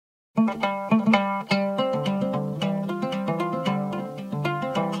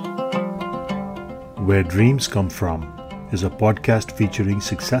Where Dreams Come From is a podcast featuring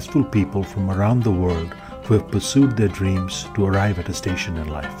successful people from around the world who have pursued their dreams to arrive at a station in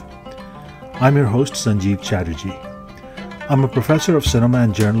life. I'm your host, Sanjeev Chatterjee. I'm a professor of cinema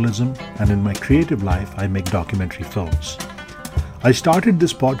and journalism, and in my creative life, I make documentary films. I started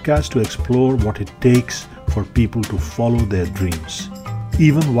this podcast to explore what it takes for people to follow their dreams,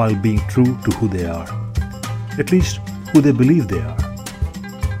 even while being true to who they are, at least who they believe they are.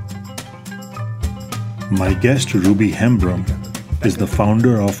 My guest, Ruby Hembrum, is the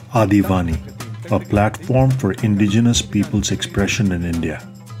founder of Adivani, a platform for indigenous people's expression in India.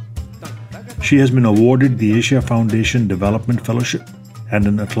 She has been awarded the Asia Foundation Development Fellowship and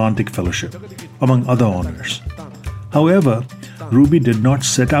an Atlantic Fellowship, among other honors. However, Ruby did not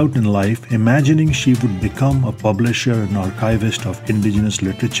set out in life imagining she would become a publisher and archivist of indigenous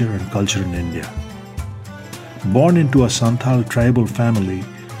literature and culture in India. Born into a Santhal tribal family,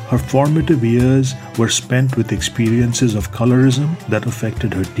 her formative years were spent with experiences of colorism that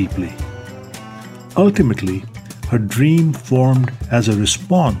affected her deeply. Ultimately, her dream formed as a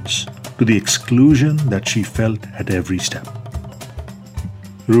response to the exclusion that she felt at every step.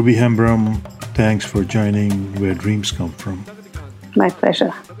 Ruby Hembrum, thanks for joining Where Dreams Come From. My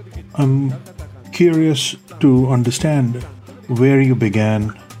pleasure. I'm curious to understand where you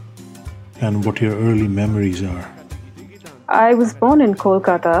began and what your early memories are. I was born in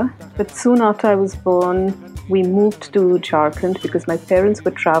Kolkata, but soon after I was born, we moved to Jharkhand because my parents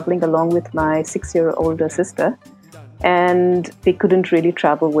were traveling along with my 6-year older sister, and they couldn't really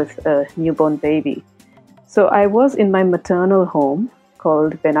travel with a newborn baby. So I was in my maternal home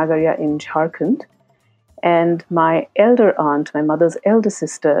called Benagaria in Jharkhand, and my elder aunt, my mother's elder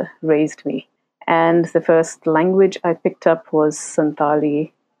sister, raised me. And the first language I picked up was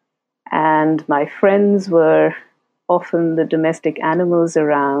Santali, and my friends were often the domestic animals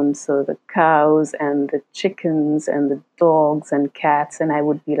around, so the cows and the chickens and the dogs and cats, and I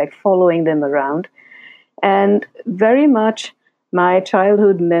would be like following them around. And very much my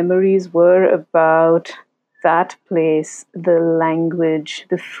childhood memories were about that place, the language,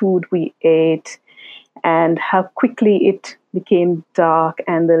 the food we ate, and how quickly it became dark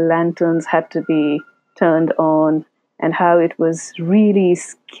and the lanterns had to be turned on, and how it was really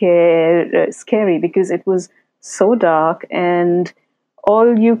scary because it was so dark and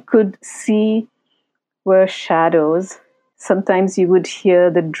all you could see were shadows. Sometimes you would hear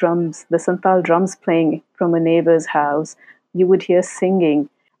the drums, the Santhal drums playing from a neighbor's house. You would hear singing.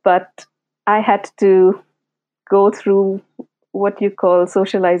 But I had to go through what you call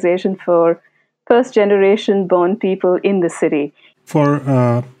socialization for first generation born people in the city. For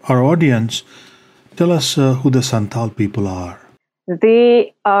our audience, tell us who the Santhal people are.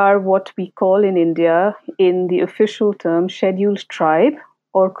 They are what we call in India, in the official term, scheduled tribe,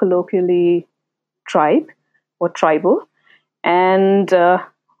 or colloquially tribe or tribal, and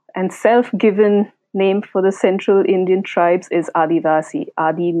self-given name for the central Indian tribes is Adivasi.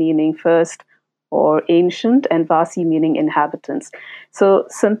 Adi meaning first or ancient, and Vasi meaning inhabitants. So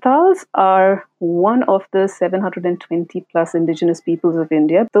Santals are one of the 720 plus indigenous peoples of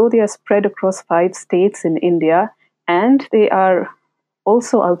India, though they are spread across 5 states in India, and they are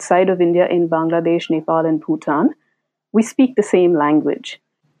also outside of India in Bangladesh, Nepal, and Bhutan. We speak the same language.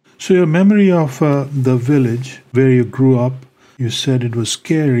 So your memory of the village where you grew up, you said it was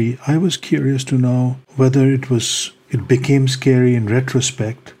scary. I was curious to know whether it became scary in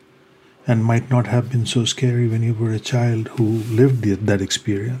retrospect and might not have been so scary when you were a child who lived that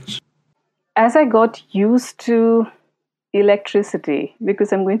experience. As I got used to electricity,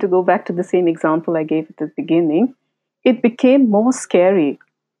 because I'm going to go back to the same example I gave at the beginning, it became more scary.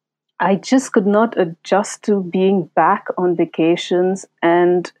 I just could not adjust to being back on vacations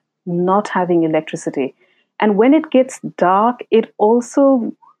and not having electricity. And when it gets dark, it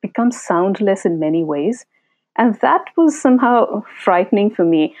also becomes soundless in many ways. And that was somehow frightening for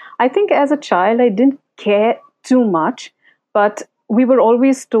me. I think as a child, I didn't care too much, but we were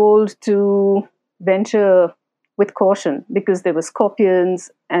always told to venture with caution because there were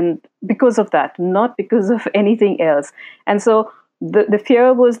scorpions, and because of that, not because of anything else. And so the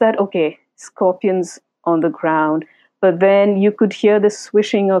fear was that, okay, scorpions on the ground, but then you could hear the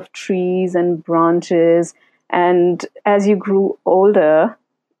swishing of trees and branches. And as you grew older,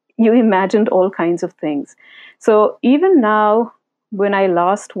 you imagined all kinds of things. So even now, when I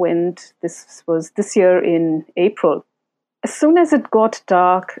last went, this was this year in April, as soon as it got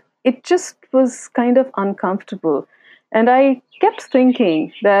dark, it just was kind of uncomfortable. And I kept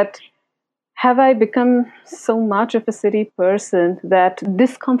thinking that have I become so much of a city person that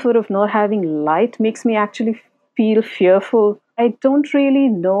discomfort of not having light makes me actually feel fearful? I don't really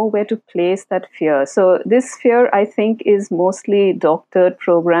know where to place that fear. So, this fear, I think, is mostly doctored,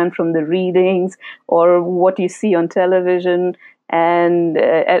 programmed from the readings or what you see on television and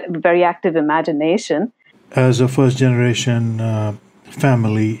a very active imagination. As a first generation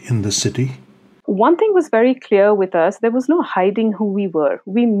family in the city? One thing was very clear with us, there was no hiding who we were.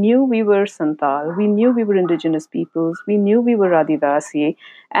 We knew we were Santal, we knew we were indigenous peoples, we knew we were Adivasi,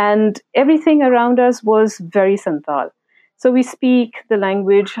 and everything around us was very Santal. So we speak the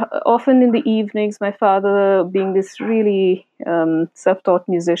language. Often in the evenings, my father, being this really self taught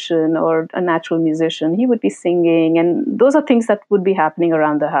musician or a natural musician, he would be singing, and those are things that would be happening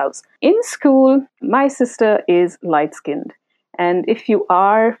around the house. In school, my sister is light skinned. And if you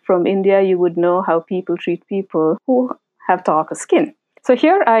are from India, you would know how people treat people who have darker skin. So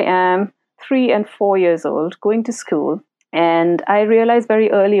here I am, 3 and 4 years old, going to school. And I realized very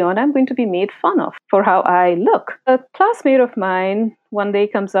early on I'm going to be made fun of for how I look. A classmate of mine one day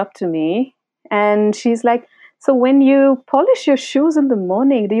comes up to me and she's like, "So when you polish your shoes in the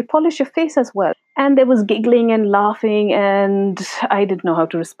morning, do you polish your face as well?" And there was giggling and laughing, and I didn't know how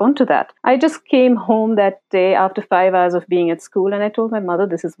to respond to that. I just came home that day after 5 hours of being at school, and I told my mother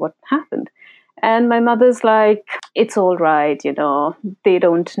this is what happened. And my mother's like, "It's all right, they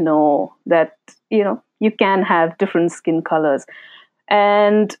don't know that, you can have different skin colors."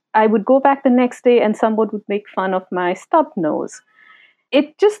 And I would go back the next day, and someone would make fun of my stub nose.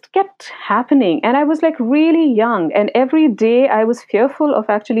 It just kept happening. And I was like really young. And every day I was fearful of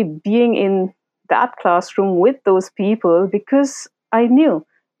actually being in that classroom with those people because I knew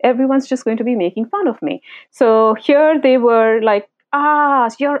everyone's just going to be making fun of me. So here they were like,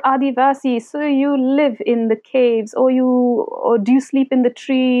 you're Adivasi, so you live in the caves, or do you sleep in the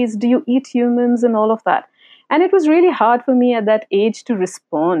trees? Do you eat humans and all of that? And it was really hard for me at that age to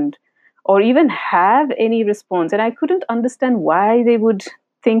respond or even have any response. And I couldn't understand why they would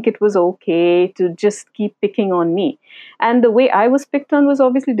think it was okay to just keep picking on me. And the way I was picked on was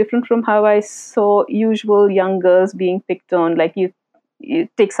obviously different from how I saw usual young girls being picked on. Like you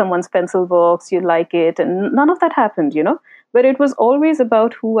take someone's pencil box, you like it, and none of that happened. But it was always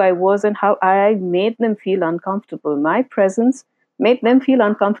about who I was and how I made them feel uncomfortable. My presence made them feel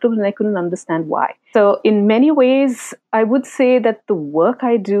uncomfortable, and I couldn't understand why. So, in many ways, I would say that the work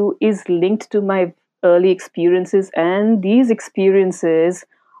I do is linked to my early experiences and these experiences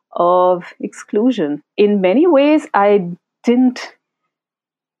of exclusion. In many ways, I didn't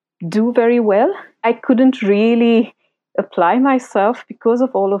do very well. I couldn't really apply myself because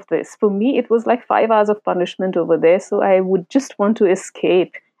of all of this. For me, it was like 5 hours of punishment over there. So I would just want to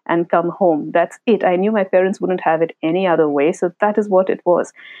escape and come home. That's it. I knew my parents wouldn't have it any other way. So that is what it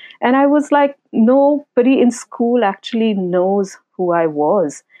was. And I was like, nobody in school actually knows who I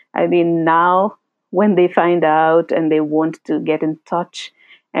was. I mean, now when they find out and they want to get in touch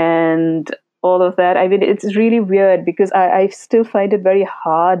and all of that, I mean, it's really weird because I still find it very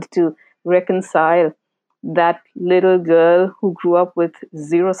hard to reconcile that little girl who grew up with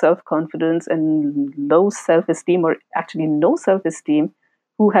zero self-confidence and low self-esteem, or actually no self-esteem,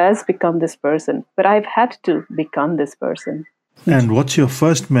 who has become this person. But I've had to become this person. And what's your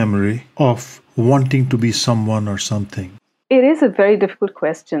first memory of wanting to be someone or something? It is a very difficult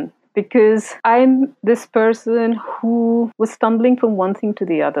question because I'm this person who was stumbling from one thing to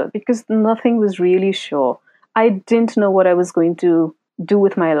the other because nothing was really sure. I didn't know what I was going to do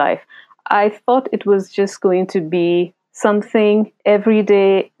with my life. I thought it was just going to be something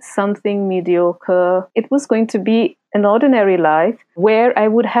everyday, something mediocre. It was going to be an ordinary life where I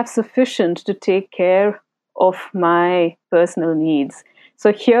would have sufficient to take care of my personal needs.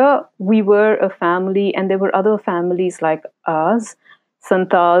 So here we were a family, and there were other families like ours,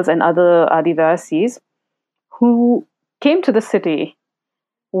 Santals and other Adivasis, who came to the city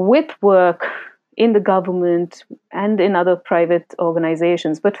with work in the government and in other private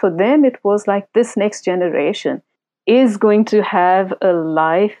organizations. But for them, it was like this next generation is going to have a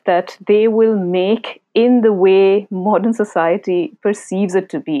life that they will make in the way modern society perceives it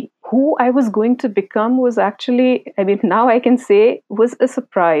to be. Who I was going to become was actually, I mean, now I can say, was a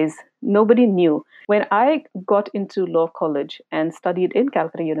surprise. Nobody knew. When I got into law college and studied in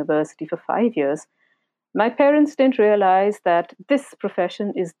Calcutta University for 5 years, my parents didn't realize that this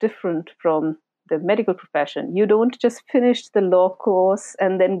profession is different from the medical profession. You don't just finish the law course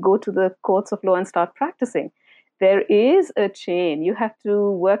and then go to the courts of law and start practicing. There is a chain. You have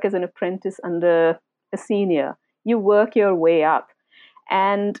to work as an apprentice under a senior. You work your way up.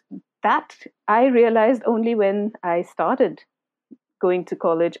 And that I realized only when I started going to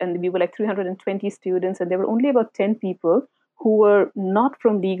college, and we were like 320 students, and there were only about 10 people who were not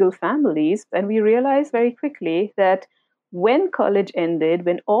from legal families. And we realized very quickly that when college ended,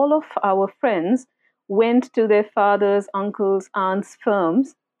 when all of our friends went to their fathers, uncles, aunts'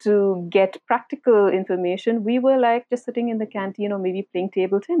 firms to get practical information, we were like just sitting in the canteen or maybe playing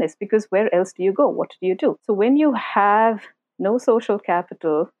table tennis, because where else do you go? What do you do? So when you have no social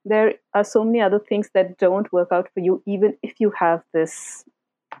capital, there are so many other things that don't work out for you, even if you have this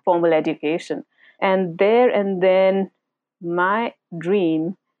formal education. And there and then, my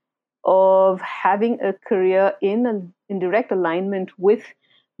dream of having a career in direct alignment with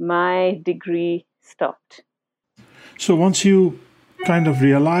my degree stopped. So once you kind of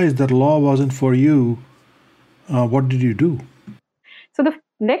realized that law wasn't for you, what did you do? So the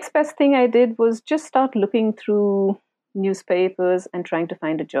next best thing I did was just start looking through newspapers and trying to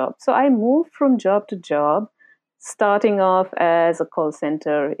find a job. So I moved from job to job, starting off as a call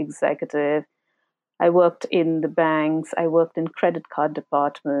center executive. I worked in the banks, I worked in credit card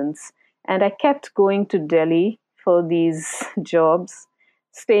departments, and I kept going to Delhi for these jobs,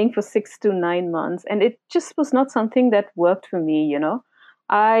 staying for 6 to 9 months. And it just was not something that worked for me, you know.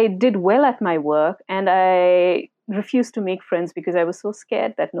 I did well at my work, and I refused to make friends because I was so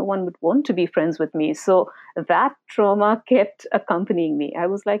scared that no one would want to be friends with me. So that trauma kept accompanying me. I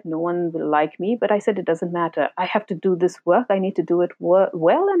was like, no one will like me, but I said, it doesn't matter. I have to do this work. I need to do it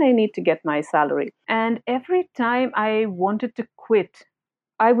well, and I need to get my salary. And every time I wanted to quit,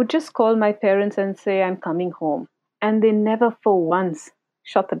 I would just call my parents and say, I'm coming home. And they never for once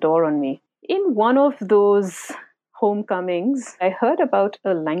shut the door on me. In one of those homecomings, I heard about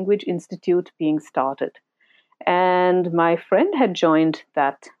a language institute being started. And my friend had joined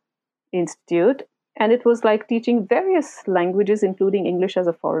that institute, and it was like teaching various languages, including English as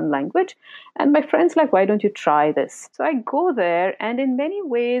a foreign language. And my friend's like, why don't you try this? So I go there, and in many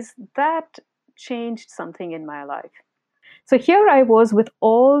ways, that changed something in my life. So here I was with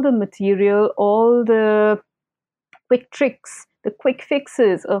all the material, all the quick tricks, the quick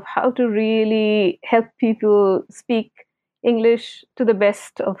fixes of how to really help people speak English to the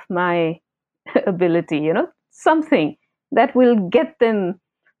best of my ability, you know, something that will get them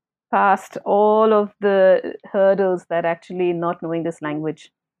past all of the hurdles that actually not knowing this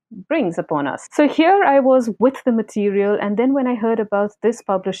language brings upon us. So here I was with the material, and then when I heard about this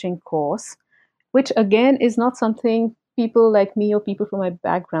publishing course, which again is not something people like me or people from my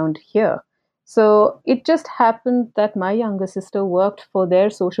background hear. So it just happened that my younger sister worked for their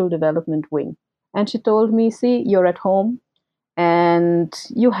social development wing. And she told me, see, you're at home and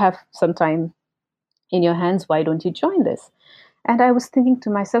you have some time in your hands. Why don't you join this? And I was thinking to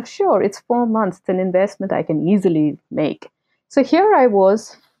myself, sure, it's 4 months. It's an investment I can easily make. So here I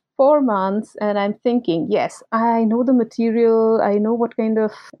was, 4 months, and I'm thinking, yes, I know the material, I know what kind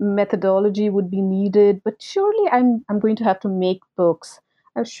of methodology would be needed, but surely I'm going to have to make books.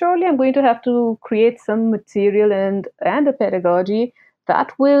 Surely I'm going to have to create some material and a pedagogy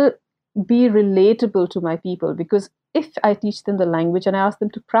that will be relatable to my people. Because if I teach them the language and I ask them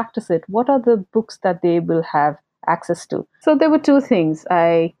to practice it, what are the books that they will have access to? So there were two things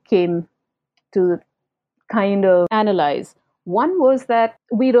I came to kind of analyze. One was that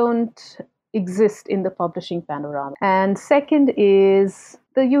we don't exist in the publishing panorama. And second is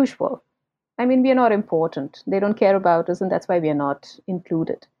the usual. I mean, we are not important. They don't care about us, and that's why we are not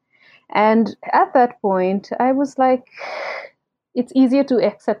included. And at that point, I was like, it's easier to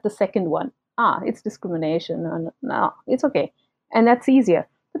accept the second one. It's discrimination. No, it's okay. And that's easier.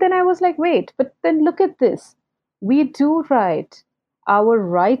 But then I was like, wait, but then look at this. We do write. Our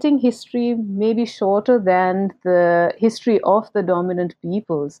writing history may be shorter than the history of the dominant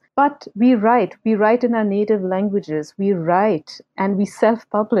peoples, but we write in our native languages, we write and we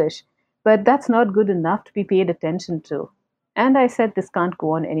self-publish, but that's not good enough to be paid attention to. And I said, this can't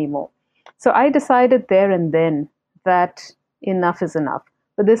go on anymore. So I decided there and then that enough is enough.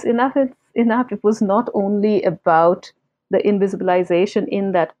 But this enough is enough. It was not only about the invisibilization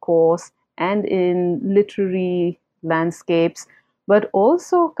in that course and in literary landscapes, but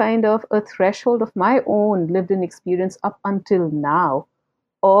also kind of a threshold of my own lived-in experience up until now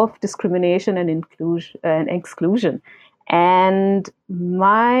of discrimination and inclusion and exclusion. And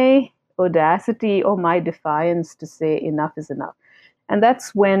my audacity or my defiance to say enough is enough. And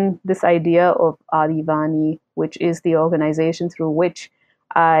that's when this idea of Adivani, which is the organization through which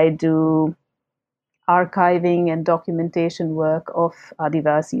I do archiving and documentation work of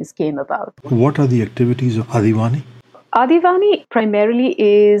Adivasis, came about. What are the activities of Adivani? Adivani primarily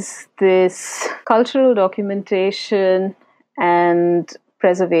is this cultural documentation and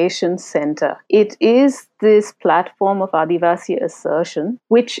Preservation Center. It is this platform of Adivasi assertion,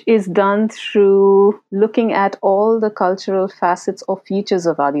 which is done through looking at all the cultural facets or features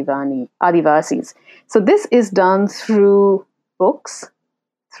of Adivasis. So this is done through books,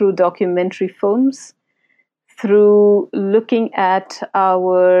 through documentary films, through looking at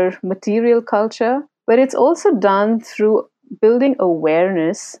our material culture, but it's also done through building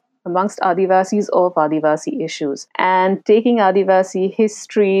awareness amongst Adivasis of Adivasi issues and taking Adivasi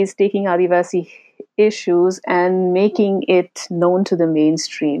histories, taking Adivasi issues and making it known to the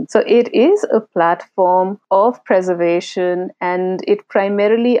mainstream. So it is a platform of preservation, and it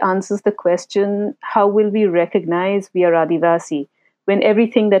primarily answers the question, how will we recognize we are Adivasi when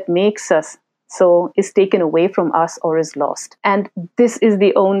everything that makes us so is taken away from us or is lost? And this is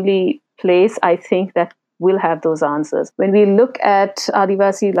the only place I think that will have those answers. When we look at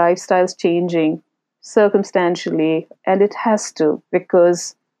Adivasi lifestyles changing circumstantially, and it has to,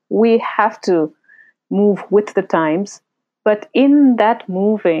 because we have to move with the times. But in that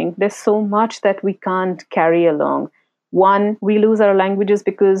moving, there's so much that we can't carry along. One, we lose our languages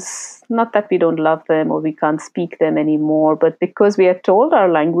because not that we don't love them or we can't speak them anymore, but because we are told our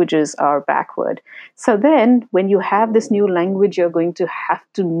languages are backward. So then when you have this new language you're going to have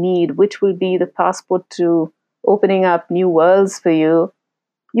to need, which will be the passport to opening up new worlds for you,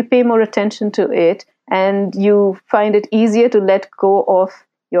 you pay more attention to it and you find it easier to let go of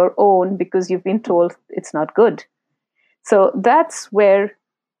your own because you've been told it's not good. So that's where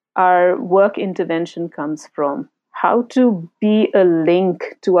our work intervention comes from. How to be a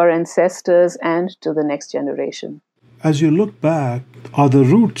link to our ancestors and to the next generation. As you look back, are the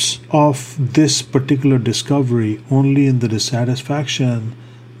roots of this particular discovery only in the dissatisfaction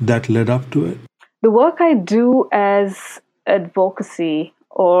that led up to it? The work I do as advocacy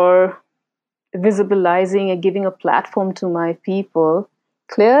or visibilizing and giving a platform to my people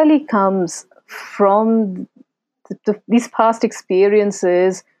clearly comes from these past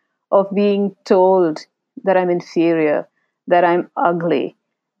experiences of being told that I'm inferior, that I'm ugly,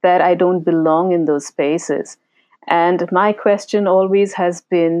 that I don't belong in those spaces. And my question always has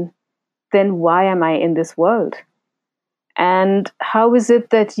been, then why am I in this world? And how is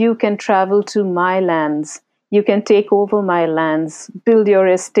it that you can travel to my lands, you can take over my lands, build your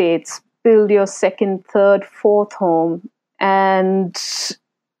estates, build your second, third, fourth home, and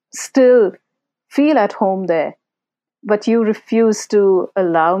still feel at home there, but you refuse to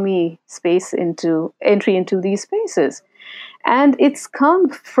allow me entry into these spaces? And it's come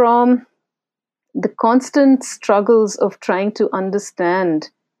from the constant struggles of trying to understand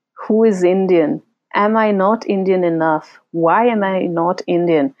who is Indian. Am I not Indian enough? Why am I not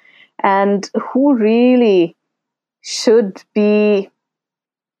Indian? And who really should be,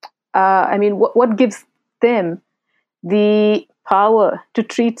 what gives them the power to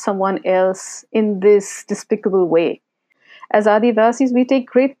treat someone else in this despicable way? As Adivasis, we take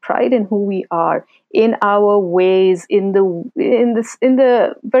great pride in who we are, in our ways, in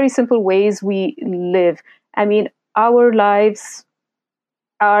the very simple ways we live. I mean, our lives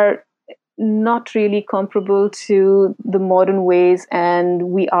are not really comparable to the modern ways, and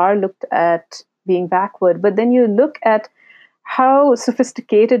we are looked at being backward. But then you look at how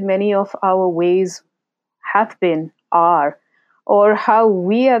sophisticated many of our ways have been, are, or how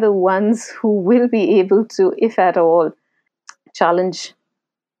we are the ones who will be able to, if at all, challenge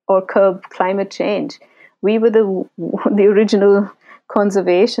or curb climate change. We were the original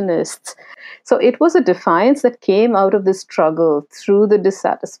conservationists. So it was a defiance that came out of the struggle, through the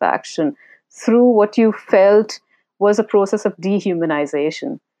dissatisfaction, through what you felt was a process of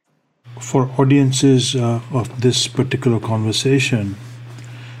dehumanization. For audiences of this particular conversation,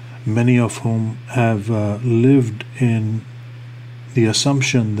 many of whom have lived in the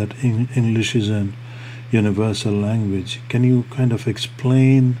assumption that English is an universal language, can you kind of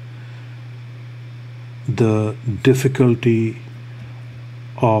explain the difficulty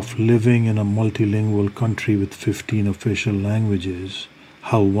of living in a multilingual country with 15 official languages,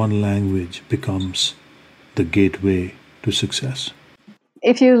 how one language becomes the gateway to success?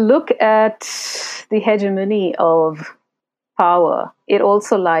 If you look at the hegemony of power, it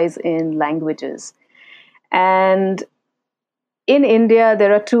also lies in languages. And in India,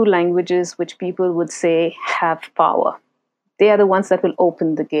 there are two languages which people would say have power. They are the ones that will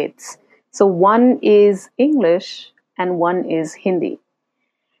open the gates. So one is English and one is Hindi.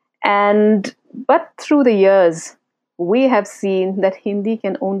 But through the years, we have seen that Hindi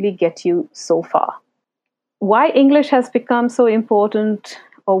can only get you so far. Why English has become so important,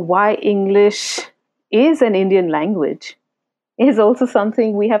 or why English is an Indian language, is also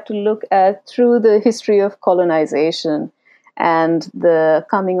something we have to look at through the history of colonization and the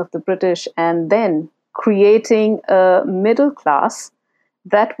coming of the British, and then creating a middle class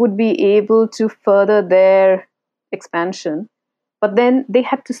that would be able to further their expansion, but then they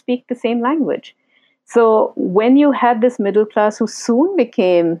had to speak the same language. So when you had this middle class who soon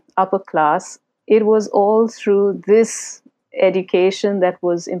became upper class, it was all through this education that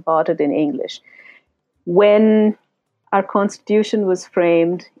was imparted in English. When our constitution was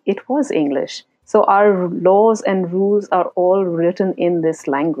framed, it was English. So our laws and rules are all written in this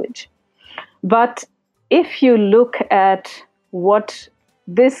language. But if you look at what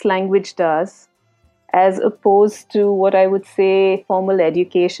this language does, as opposed to what I would say formal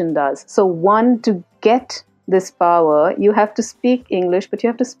education does. So one, to get this power, you have to speak English, but you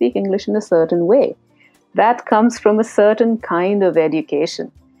have to speak English in a certain way. That comes from a certain kind of education.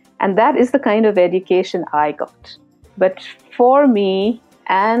 And that is the kind of education I got. But for me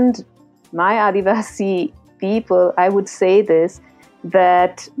and my Adivasi people, I would say this,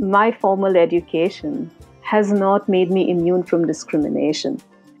 that my formal education has not made me immune from discrimination.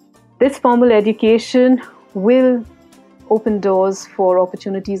 This formal education will open doors for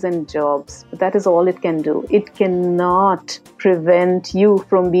opportunities and jobs, but that is all it can do. It cannot prevent you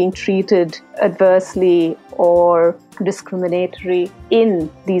from being treated adversely or discriminatory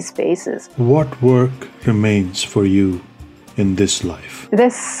in these spaces. What work remains for you in this life?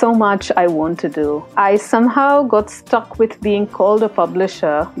 There's so much I want to do. I somehow got stuck with being called a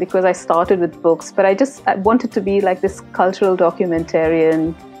publisher because I started with books, but I wanted to be like this cultural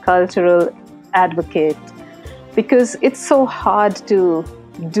documentarian, cultural advocate, because it's so hard to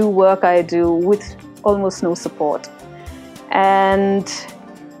do work I do with almost no support. And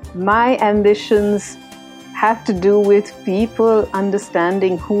my ambitions have to do with people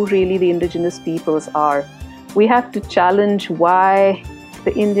understanding who really the indigenous peoples are. We have to challenge why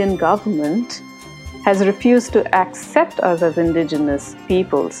the Indian government has refused to accept us as indigenous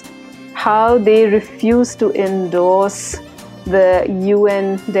peoples, how they refuse to endorse the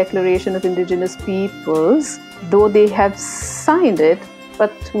UN Declaration of Indigenous Peoples, though they have signed it,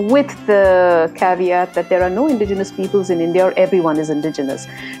 but with the caveat that there are no indigenous peoples in India or everyone is indigenous.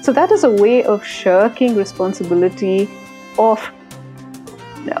 So that is a way of shirking responsibility towards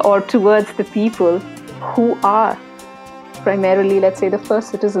the people who are primarily, let's say, the first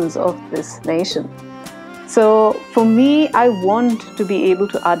citizens of this nation. So for me, I want to be able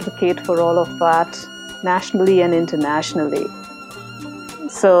to advocate for all of that nationally and internationally.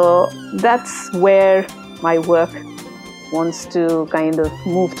 So that's where my work wants to kind of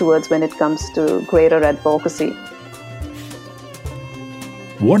move towards when it comes to greater advocacy.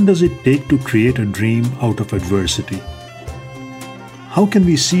 What does it take to create a dream out of adversity? How can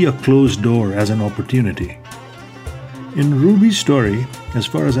we see a closed door as an opportunity? In Ruby's story, as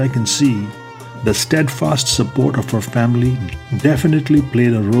far as I can see, the steadfast support of her family definitely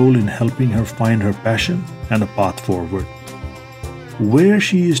played a role in helping her find her passion and a path forward. Where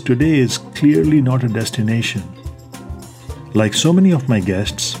she is today is clearly not a destination. Like so many of my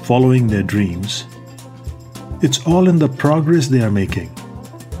guests following their dreams, it's all in the progress they are making.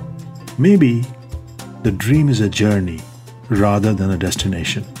 Maybe the dream is a journey rather than a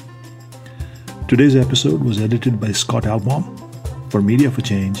destination. Today's episode was edited by Scott Albom. For Media for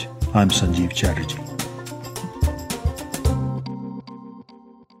Change, I'm Sanjeev Chatterjee.